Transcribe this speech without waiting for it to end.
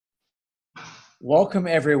Welcome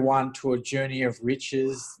everyone to A Journey of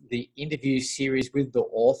Riches, the interview series with the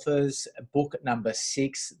authors, book number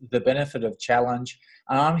 6, The Benefit of Challenge.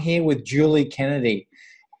 And I'm here with Julie Kennedy,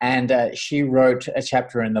 and she wrote a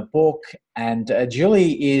chapter in the book. And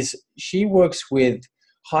she works with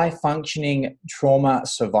high-functioning trauma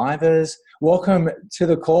survivors. Welcome to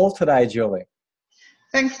the call today, Julie.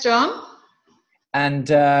 Thanks, John. And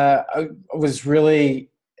I was really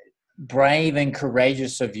brave and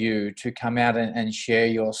courageous of you to come out and share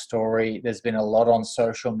your story. There's been a lot on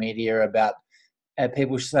social media about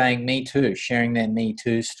people saying Me Too, sharing their Me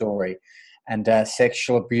Too story. And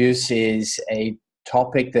sexual abuse is a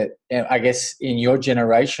topic that I guess in your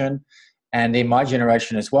generation and in my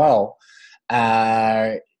generation as well,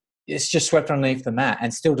 it's just swept underneath the mat.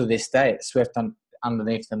 And still to this day, it's swept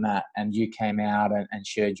underneath the mat. And you came out and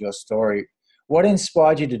shared your story. What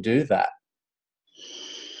inspired you to do that?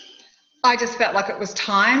 I just felt like it was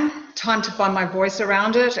time to find my voice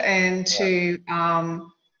around it and to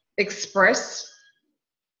express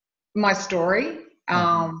my story.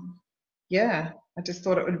 I just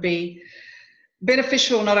thought it would be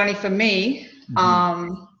beneficial not only for me,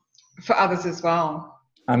 for others as well.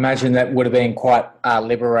 I imagine that would have been quite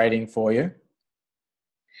liberating for you.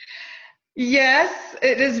 Yes,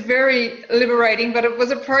 it is very liberating, but it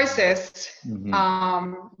was a process.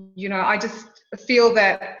 I just feel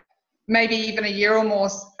that maybe even a year or more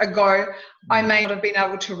ago, I may not have been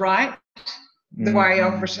able to write the way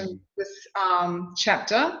I've written this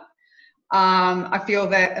chapter. I feel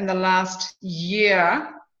that in the last year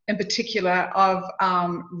in particular, I've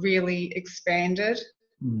really expanded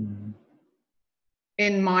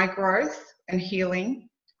in my growth and healing.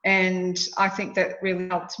 And I think that really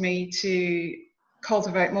helped me to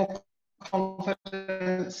cultivate more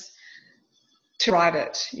confidence to write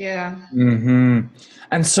it. Yeah.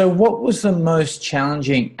 And so what was the most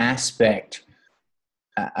challenging aspect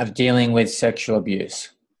of dealing with sexual abuse?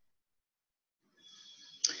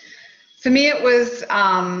 For me, it was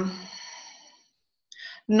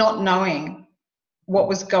not knowing what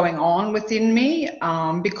was going on within me,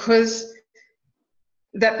 because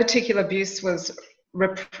that particular abuse was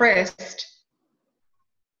repressed.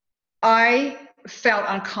 I felt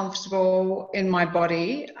uncomfortable in my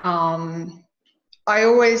body. I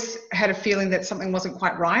always had a feeling that something wasn't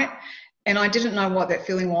quite right, and I didn't know what that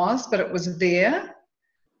feeling was, but it was there.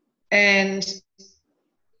 And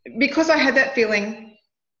because I had that feeling,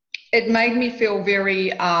 it made me feel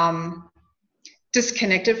very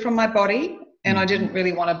disconnected from my body, and I didn't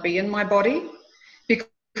really want to be in my body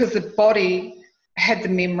because the body had the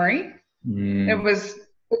memory. It was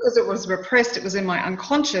because it was repressed, it was in my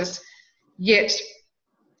unconscious, yet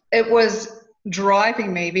it was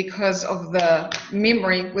driving me because of the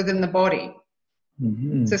memory within the body.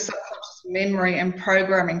 So subconscious memory and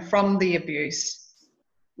programming from the abuse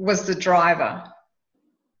was the driver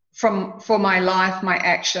for my life, my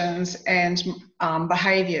actions and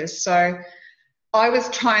behaviors. So I was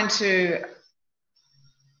trying to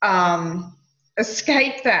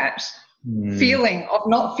escape that feeling of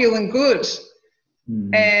not feeling good.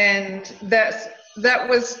 And that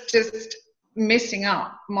was just messing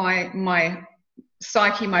up my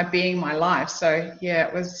psyche, my being, my life. So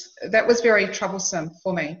yeah, that was very troublesome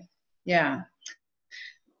for me. Yeah.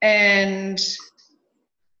 And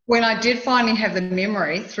when I did finally have the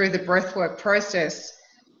memory through the breathwork process,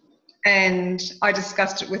 and I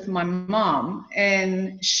discussed it with my mum,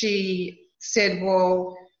 and she said,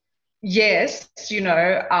 well, yes, when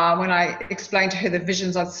I explained to her the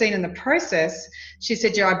visions I'd seen in the process, she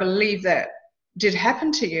said, yeah, I believe that did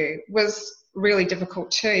happen to you. It was really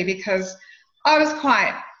difficult too, because I was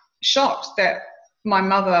quite shocked that my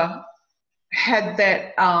mother had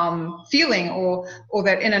that feeling or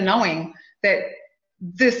that inner knowing that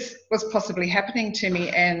this was possibly happening to me.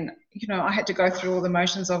 And, I had to go through all the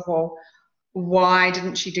motions of, well, why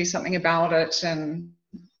didn't she do something about it? And,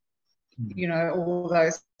 all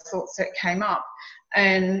those thoughts that came up.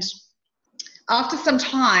 And after some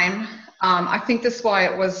time, I think that's why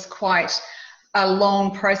it was quite a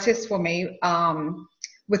long process for me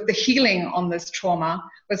with the healing on this trauma,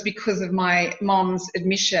 was because of my mom's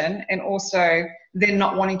admission and also then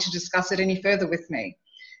not wanting to discuss it any further with me.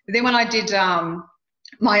 But then when I did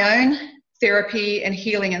my own therapy and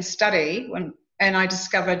healing and study, and I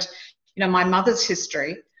discovered, my mother's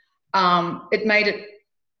history, it made it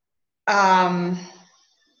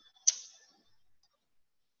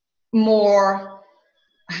more,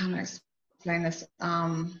 how do I explain this?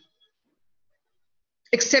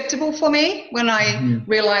 acceptable for me when I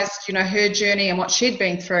realized, her journey and what she'd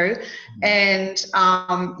been through. And,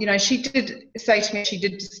 she did say to me, she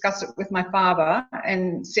did discuss it with my father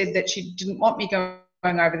and said that she didn't want me going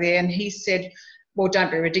over there. And he said, well,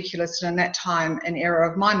 don't be ridiculous. And in that time and era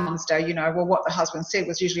of my mum's day, well, what the husband said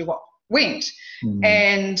was usually what went.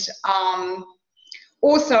 And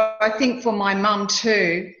also, I think for my mum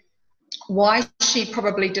too, why she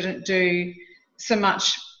probably didn't do so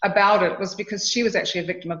much about it was because she was actually a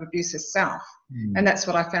victim of abuse herself. And that's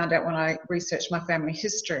what I found out when I researched my family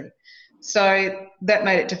history. So that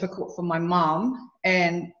made it difficult for my mum,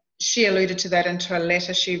 and she alluded to that into a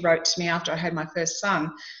letter she wrote to me after I had my first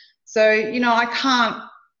son. So, I can't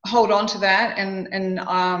hold on to that, and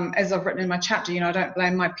as I've written in my chapter, I don't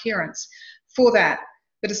blame my parents for that.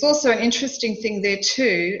 But it's also an interesting thing there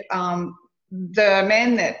too. The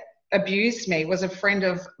man that abused me was a friend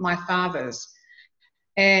of my father's.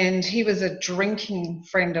 And he was a drinking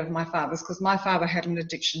friend of my father's because my father had an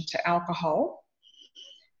addiction to alcohol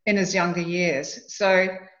in his younger years. So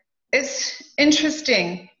it's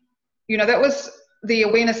interesting, that was the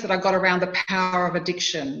awareness that I got around the power of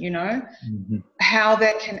addiction, how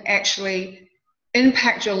that can actually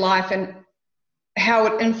impact your life and how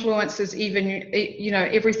it influences even,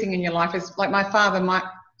 everything in your life. Is like my father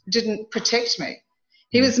didn't protect me.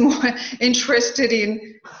 He was more interested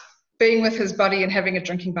in being with his buddy and having a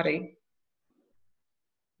drinking buddy.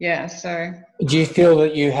 Yeah, so. Do you feel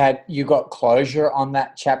that you got closure on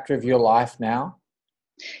that chapter of your life now?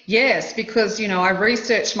 Yes, because, I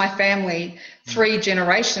researched my family 3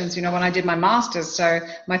 generations, when I did my master's. So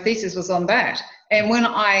my thesis was on that. And when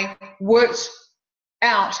I worked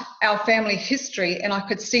out our family history and I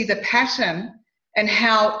could see the pattern and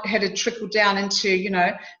how it had trickled down into,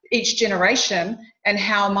 each generation and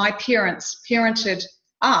how my parents parented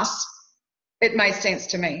us, it made sense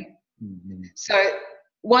to me. So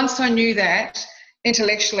once I knew that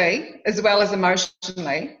intellectually as well as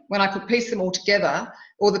emotionally, when I could piece them all together,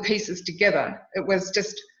 all the pieces together, it was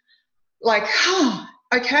just like,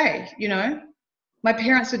 okay, my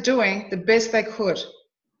parents are doing the best they could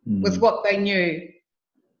with what they knew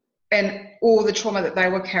and all the trauma that they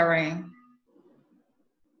were carrying.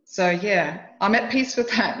 So yeah, I'm at peace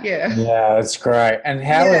with that. Yeah. Yeah, that's great. And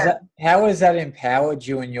how has that empowered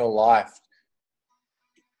you in your life?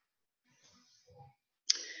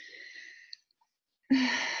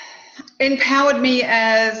 Empowered me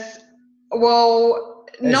as well,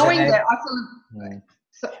 knowing that I feel.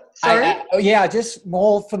 Sorry. Just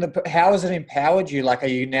more from how has it empowered you? Like, are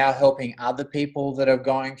you now helping other people that are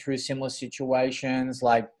going through similar situations?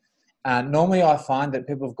 Like, normally I find that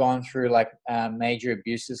people have gone through major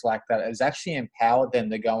abuses like that. It's actually empowered them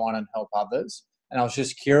to go on and help others. And I was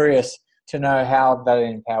just curious to know how that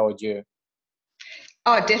empowered you.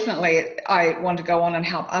 Oh, definitely. I want to go on and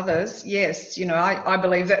help others. Yes. I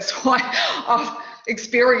believe that's why I've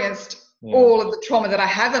experienced all of the trauma that I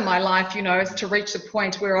have in my life, is to reach the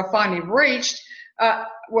point where I finally reached, a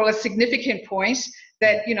significant point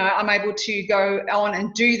that, I'm able to go on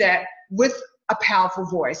and do that with a powerful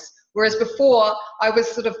voice. Whereas before I was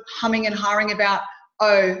sort of humming and hawing about,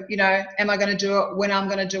 am I going to do it? When I'm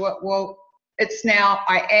going to do it? Well, it's now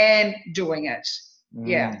I am doing it.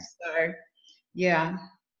 Yeah. So, yeah.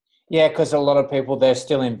 Yeah, because a lot of people, they're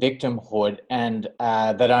still in victimhood and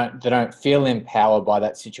they don't feel empowered by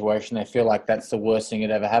that situation. They feel like that's the worst thing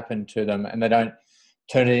that ever happened to them, and they don't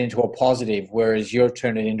turn it into a positive, whereas you're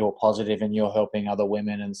turning it into a positive and you're helping other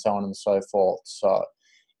women and so on and so forth. So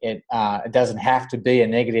it doesn't have to be a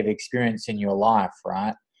negative experience in your life,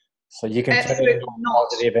 right? So you can turn it into a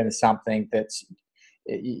positive and something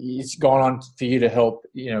it's gone on for you to help,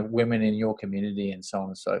 women in your community and so on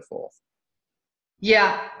and so forth.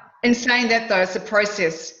 Yeah. In saying that, though, it's a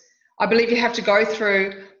process. I believe you have to go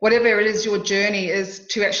through whatever it is your journey is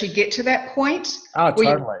to actually get to that point. Oh,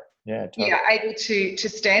 totally. Totally. You're able to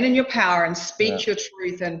stand in your power and speak your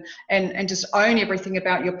truth and just own everything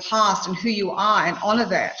about your past and who you are and honor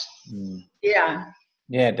that. Yeah.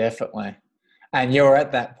 Yeah, definitely. And you're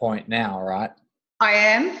at that point now, right? I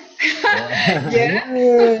am.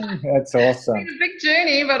 Yeah. That's awesome. It's been a big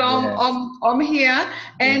journey, but I'm here.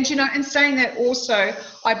 And in saying that also,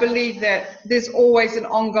 I believe that there's always an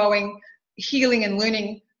ongoing healing and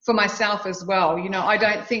learning for myself as well. I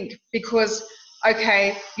don't think because I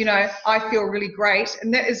feel really great,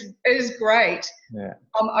 and that is great. Yeah.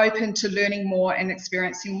 I'm open to learning more and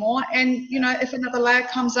experiencing more. And if another layer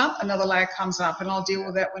comes up, and I'll deal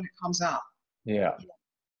with that when it comes up. Yeah.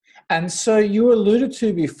 And so you alluded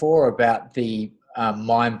to before about the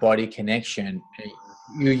mind-body connection.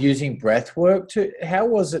 You're using breath work how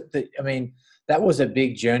was it that was a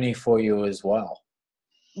big journey for you as well?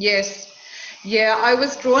 Yes. Yeah, I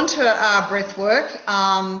was drawn to breath work.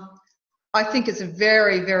 I think it's a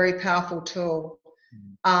very, very powerful tool.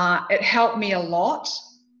 It helped me a lot.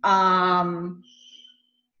 I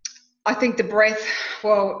think the breath,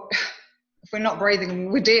 well, if we're not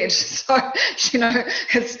breathing, we're dead. So,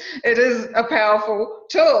 it is a powerful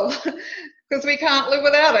tool because we can't live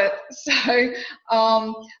without it. So,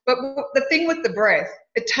 but the thing with the breath,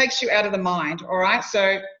 it takes you out of the mind, all right?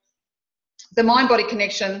 So the mind-body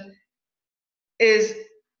connection is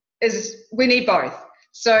we need both.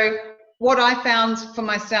 So what I found for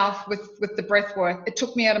myself with the breath work, it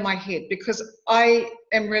took me out of my head because I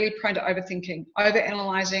am really prone to overthinking,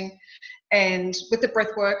 overanalyzing, and with the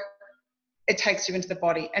breath work, it takes you into the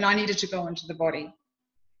body, and I needed to go into the body.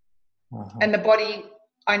 And the body,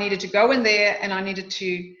 I needed to go in there and I needed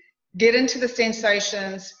to get into the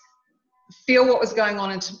sensations, feel what was going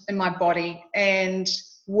on in my body and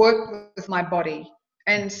work with my body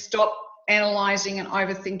and stop analyzing and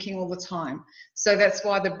overthinking all the time. So that's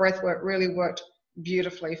why the breath work really worked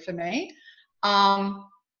beautifully for me.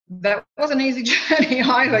 That wasn't an easy journey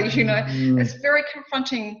either, It's very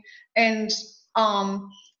confronting, and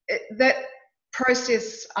that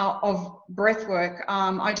process of breath work,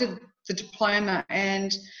 I did the diploma,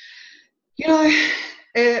 and at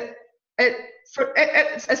a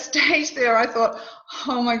stage there I thought,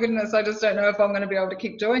 oh my goodness, I just don't know if I'm going to be able to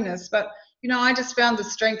keep doing this. But I just found the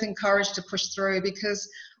strength and courage to push through because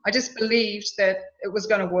I just believed that it was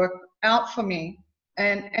going to work out for me,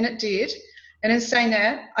 and it did. And in saying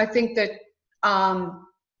that, I think that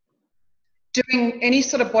doing any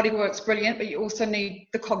sort of body work's brilliant, but you also need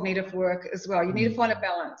the cognitive work as well. You need to find a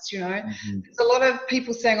balance, There's a lot of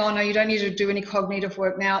people saying, oh no, you don't need to do any cognitive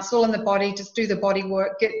work now. It's all in the body. Just do the body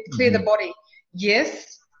work, clear the body.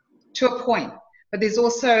 Yes, to a point. But there's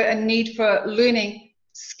also a need for learning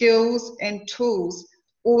skills and tools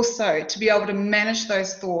also to be able to manage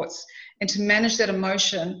those thoughts and to manage that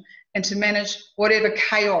emotion and to manage whatever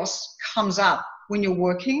chaos comes up when you're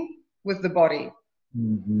working with the body.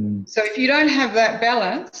 So if you don't have that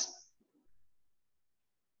balance,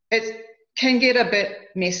 it can get a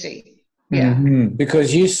bit messy. Yeah.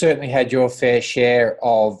 Because you certainly had your fair share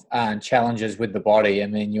of challenges with the body. I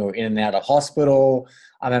mean, you're in and out of hospital.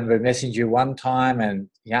 I remember messaging you one time, and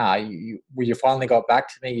when you finally got back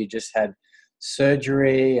to me, you just had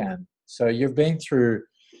surgery, and so you've been through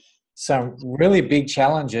some really big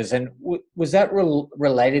challenges. And was that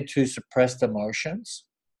related to suppressed emotions?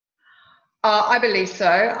 I believe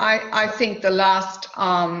so. I think the last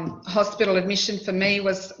hospital admission for me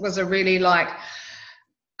was a really like,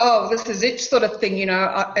 oh, this is it sort of thing,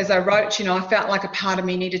 as I wrote, I felt like a part of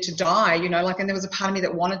me needed to die, and there was a part of me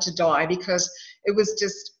that wanted to die because it was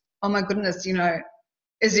just, oh my goodness,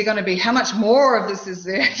 is there going to be, how much more of this is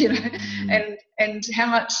there, and how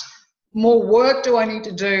much more work do I need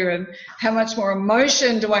to do, and how much more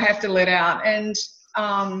emotion do I have to let out? And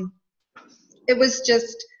it was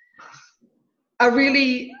just a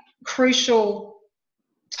really crucial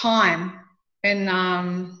time in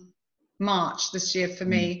March this year for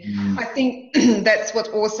me. I think that's what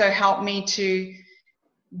also helped me to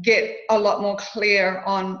get a lot more clear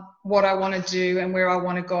on what I want to do and where I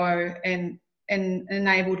want to go, and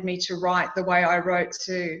enabled me to write the way I wrote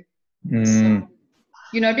too. So,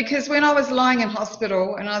 because when I was lying in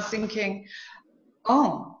hospital and I was thinking,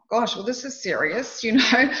 oh gosh, well, this is serious,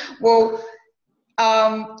 well,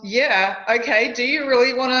 yeah, okay, do you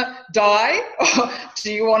really want to die or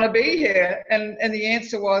do you want to be here? And the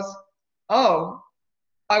answer was, oh,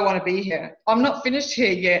 I want to be here. I'm not finished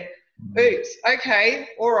here yet. Oops, okay,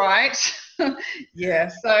 all right. Yeah,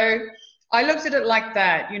 so I looked at it like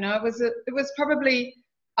that, it was probably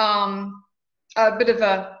a bit of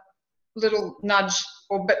a little nudge,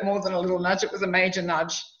 or a bit more than a little nudge. It was a major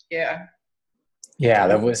nudge, yeah. Yeah,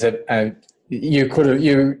 that was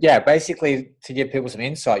basically to give people some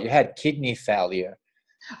insight, you had kidney failure.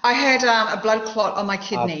 I had a blood clot on my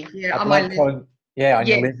kidney. On my liver. On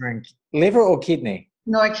your liver or kidney?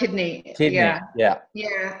 No, kidney. Kidney. Yeah.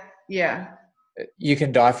 You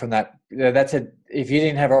can die from that. If you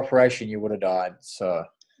didn't have an operation, you would have died. So.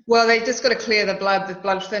 Well, they just got to clear the blood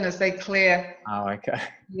thinners. They clear. Oh, okay.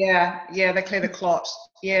 Yeah, they clear the clot.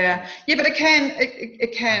 Yeah, but it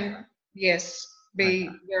can, yes, be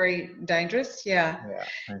very dangerous. Yeah.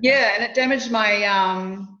 Yeah, and it damaged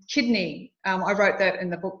my kidney. I wrote that in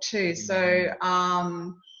the book too. So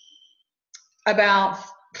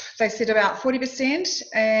they said about 40%,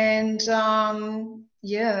 and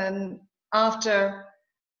and after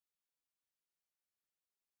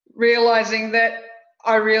realizing that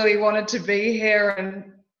I really wanted to be here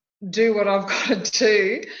and do what I've got to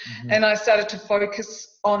do, and I started to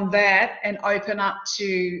focus on that and open up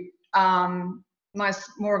to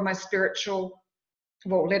more of my spiritual,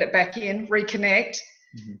 well, let it back in, reconnect.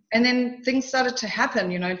 Mm-hmm. And then things started to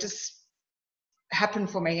happen, just happen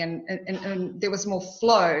for me, and there was more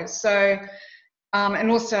flow. So,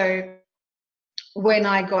 and also when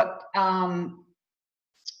I got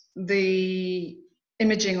the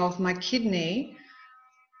imaging of my kidney,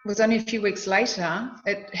 was only a few weeks later,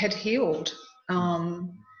 it had healed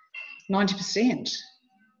 90%,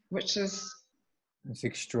 which is... It's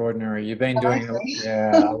extraordinary. You've been doing a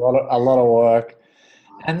lot of work.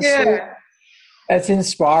 And so it's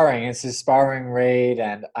inspiring. It's an inspiring read,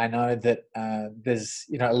 and I know that there's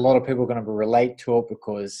a lot of people are going to relate to it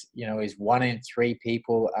because is 1 in 3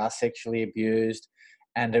 people are sexually abused,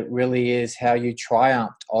 and it really is how you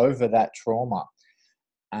triumphed over that trauma.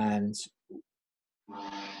 And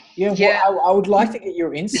well, I would like to get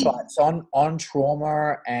your insights on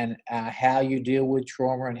trauma and how you deal with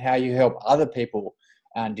trauma and how you help other people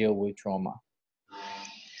deal with trauma.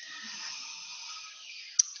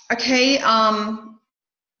 Okay.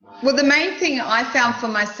 Well, the main thing I found for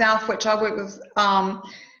myself, which I work with,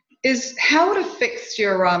 is how it affects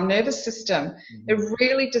your nervous system. Mm-hmm. It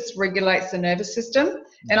really dysregulates the nervous system.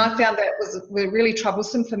 Mm-hmm. And I found that was really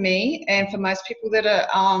troublesome for me and for most people that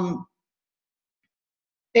are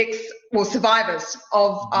survivors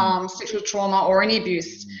of sexual trauma or any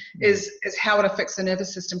abuse, is how it affects the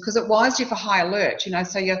nervous system, because it wires you for high alert,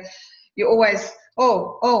 so you're always,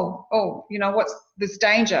 what's this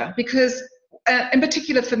danger? Because in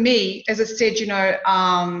particular for me, as I said,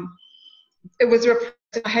 it was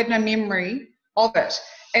I had no memory of it.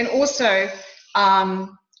 And also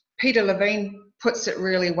Peter Levine puts it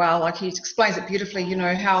really well, like he explains it beautifully,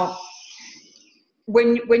 how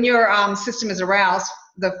when your system is aroused,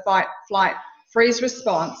 the fight, flight, freeze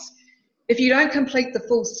response, if you don't complete the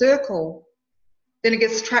full circle, then it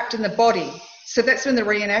gets trapped in the body. So that's when the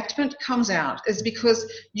reenactment comes out, is because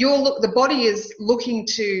the body is looking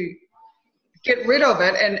to get rid of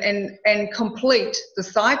it and complete the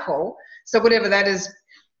cycle. So whatever that is,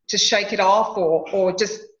 to shake it off or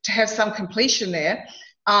just to have some completion there.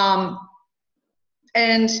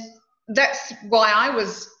 And that's why I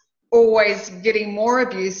was always getting more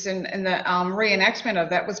abuse, and the reenactment of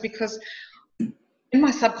that was because in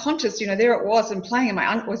my subconscious, there it was, and playing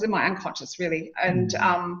was in my unconscious really, and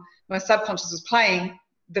my subconscious was playing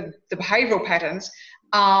the behavioural patterns.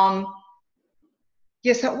 So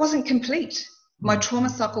it wasn't complete. My trauma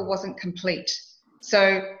cycle wasn't complete.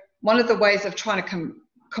 So one of the ways of trying to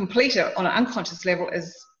complete it on an unconscious level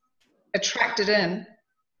is attract it in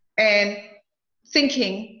and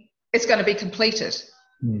thinking it's going to be completed.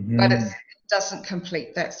 Mm-hmm. But it doesn't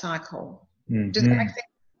complete that cycle. Mm-hmm. Does that make sense?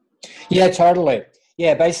 Yeah, totally.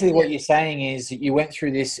 Yeah, basically what you're saying is that you went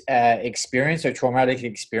through this experience, a traumatic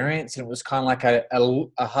experience, and it was kind of like a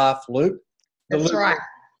half loop. That's right.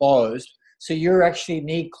 Closed. So you actually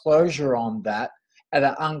need closure on that at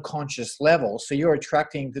an unconscious level. So you're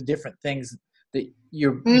attracting the different things that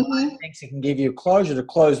your mind thinks it can give you closure to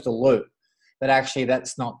close the loop. But actually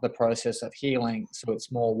that's not the process of healing. So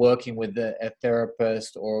it's more working with a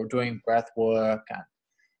therapist or doing breath work.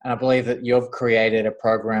 And I believe that you've created a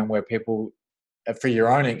program where people, for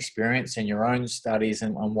your own experience and your own studies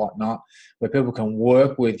and whatnot, where people can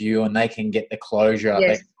work with you and they can get the closure.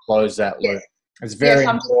 Yes. They can close that loop. It's very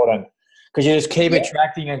important, because you just keep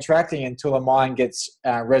attracting until the mind gets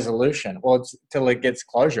resolution, or until it gets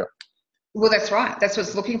closure. Well, that's right. That's what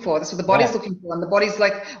it's looking for. That's what the body's looking for. And the body's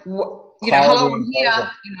like, hello, I'm here,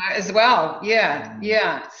 as well.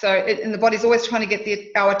 Yeah. So, and the body's always trying to get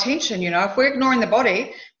our attention, If we're ignoring the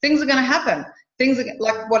body, things are going to happen. Things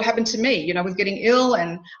like what happened to me, with getting ill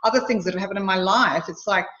and other things that have happened in my life. It's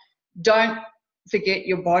like, don't forget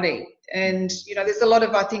your body. And, there's a lot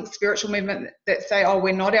of, I think, spiritual movement that say, oh,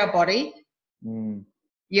 we're not our body.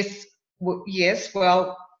 Yes,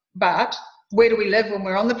 well, but where do we live when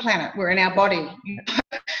we're on the planet? We're in our body.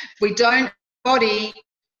 We don't body,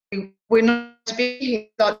 we're not to be here.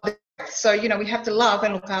 So, we have to love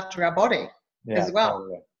and look after our body as well.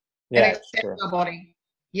 Totally. Yeah, and accept our body.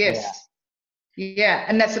 Yes. Yeah.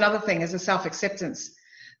 And that's another thing, is the self-acceptance.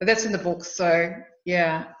 But that's in the book. So,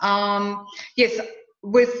 yes,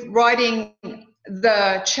 with writing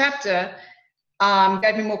the chapter,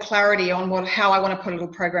 gave me more clarity on how I want to put a little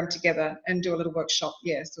program together and do a little workshop,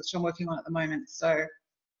 which I'm working on at the moment. So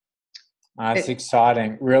it's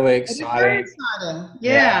exciting, really exciting. It's very exciting,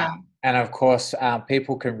 yeah. And of course,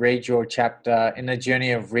 people can read your chapter, In the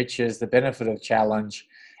Journey of Riches, The Benefit of Challenge.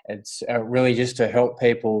 It's really just to help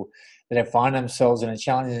people that find themselves in a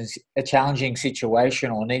challenging situation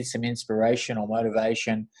or need some inspiration or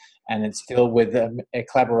motivation, and it's filled with a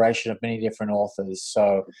collaboration of many different authors.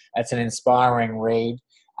 So it's an inspiring read.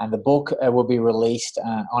 And the book will be released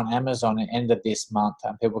on Amazon at the end of this month,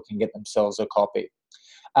 and people can get themselves a copy.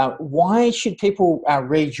 Why should people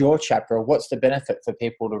read your chapter, or what's the benefit for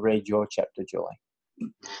people to read your chapter, Julie?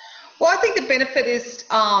 Well, I think the benefit is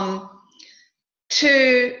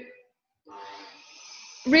to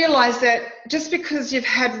realize that just because you've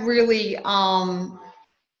had really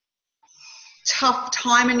tough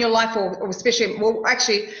time in your life, or especially, well,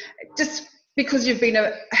 actually, just because you've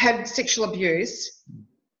had sexual abuse,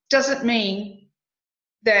 doesn't mean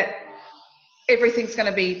that everything's going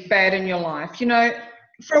to be bad in your life. You know,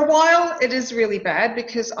 for a while it is really bad,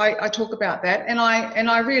 because I talk about that, and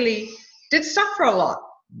I really did suffer a lot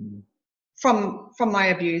from my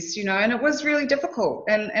abuse, you know, and it was really difficult,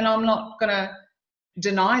 and I'm not going to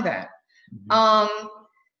deny that.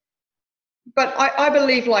 But I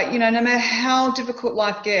believe, like, you know, no matter how difficult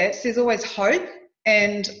life gets, there's always hope.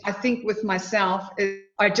 And I think with myself,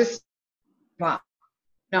 I just gave up.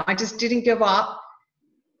 No, I just didn't give up,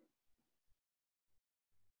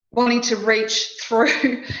 wanting to reach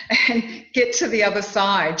through and get to the other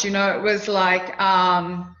side. You know, it was like,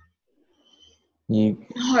 no, you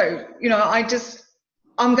know,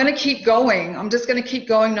 I'm going to keep going. I'm just going to keep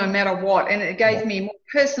going no matter what. And it gave me more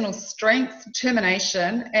personal strength,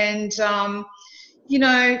 determination, and, you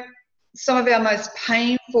know, some of our most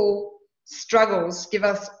painful struggles give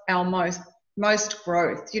us our most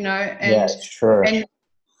growth, you know. And, yeah, sure. And,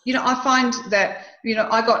 you know, I find that, you know,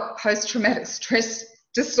 I got post-traumatic stress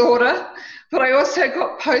disorder, but I also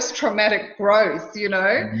got post-traumatic growth, you know.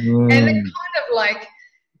 And it kind of like,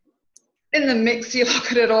 in the mix, you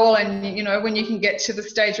look at it all, and, you know, when you can get to the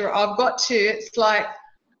stage where I've got to, it's like,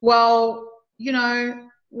 well, you know,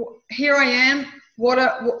 here I am.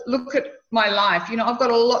 Look at my life. You know, I've got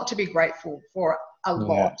a lot to be grateful for, a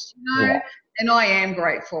lot, you know, and I am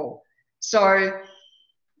grateful. So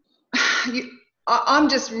I'm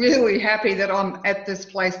just really happy that I'm at this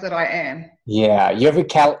place that I am. Yeah, you've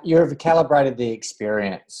calibrated the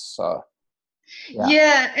experience. So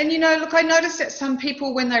yeah, and, you know, look, I noticed that some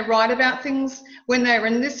people, when they write about things, when they're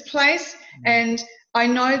in this place, and I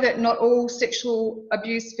know that not all sexual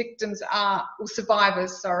abuse victims or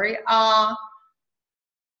survivors, are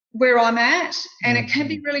where I'm at, and it can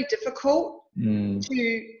be really difficult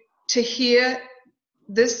to hear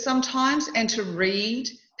this sometimes, and to read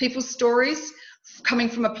people's stories coming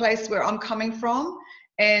from a place where I'm coming from.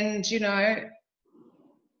 And, you know,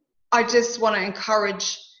 I just want to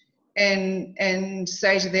encourage and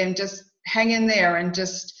say to them, just hang in there, and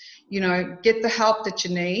just, you know, get the help that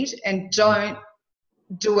you need, and don't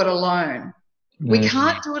do it alone. We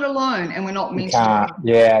can't do it alone, and we're not meant to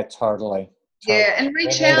do it. Yeah, totally. Yeah, and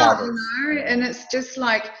reach out, you know, and it's just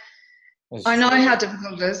like, I know how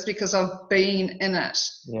difficult it is, because I've been in it.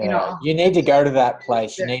 Yeah. You know, you need to go to that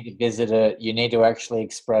place. You need to visit it. You need to actually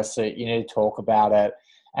express it. You need to talk about it.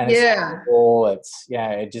 And it's horrible. It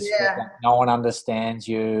just feels like no one understands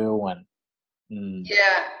you, and it's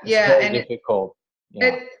very difficult.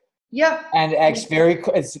 And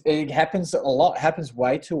it happens a lot. Happens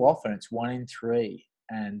way too often. It's 1 in 3.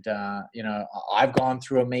 And you know, I've gone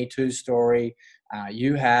through a Me Too story.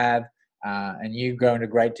 You have, and you go into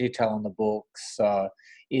great detail in the book. So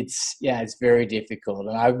it's very difficult.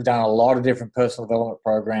 And I've done a lot of different personal development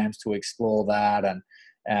programs to explore that, and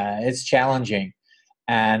it's challenging.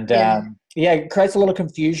 And it creates a lot of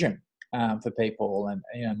confusion for people, and,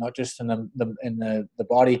 you know, not just in the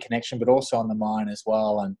body connection, but also on the mind as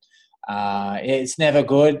well. And it's never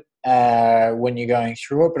good when you're going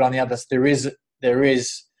through it. But on the other, there is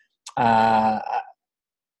a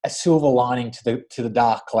silver lining to the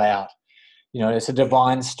dark cloud. You know, it's a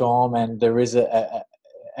divine storm, and there is a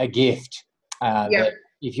gift that,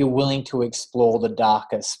 if you're willing to explore the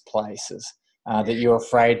darkest places, that you're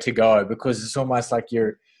afraid to go, because it's almost like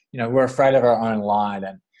we're afraid of our own light,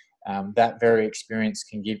 and that very experience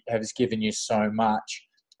has given you so much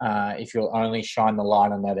if you'll only shine the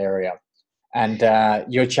light in that area. And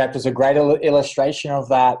your chapter is a great illustration of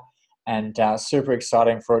that, and super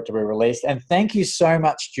exciting for it to be released. And thank you so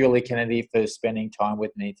much, Julie Kennedy, for spending time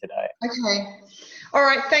with me today. Okay. All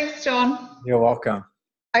right. Thanks, John. You're welcome.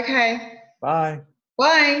 Okay. Bye.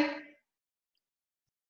 Bye.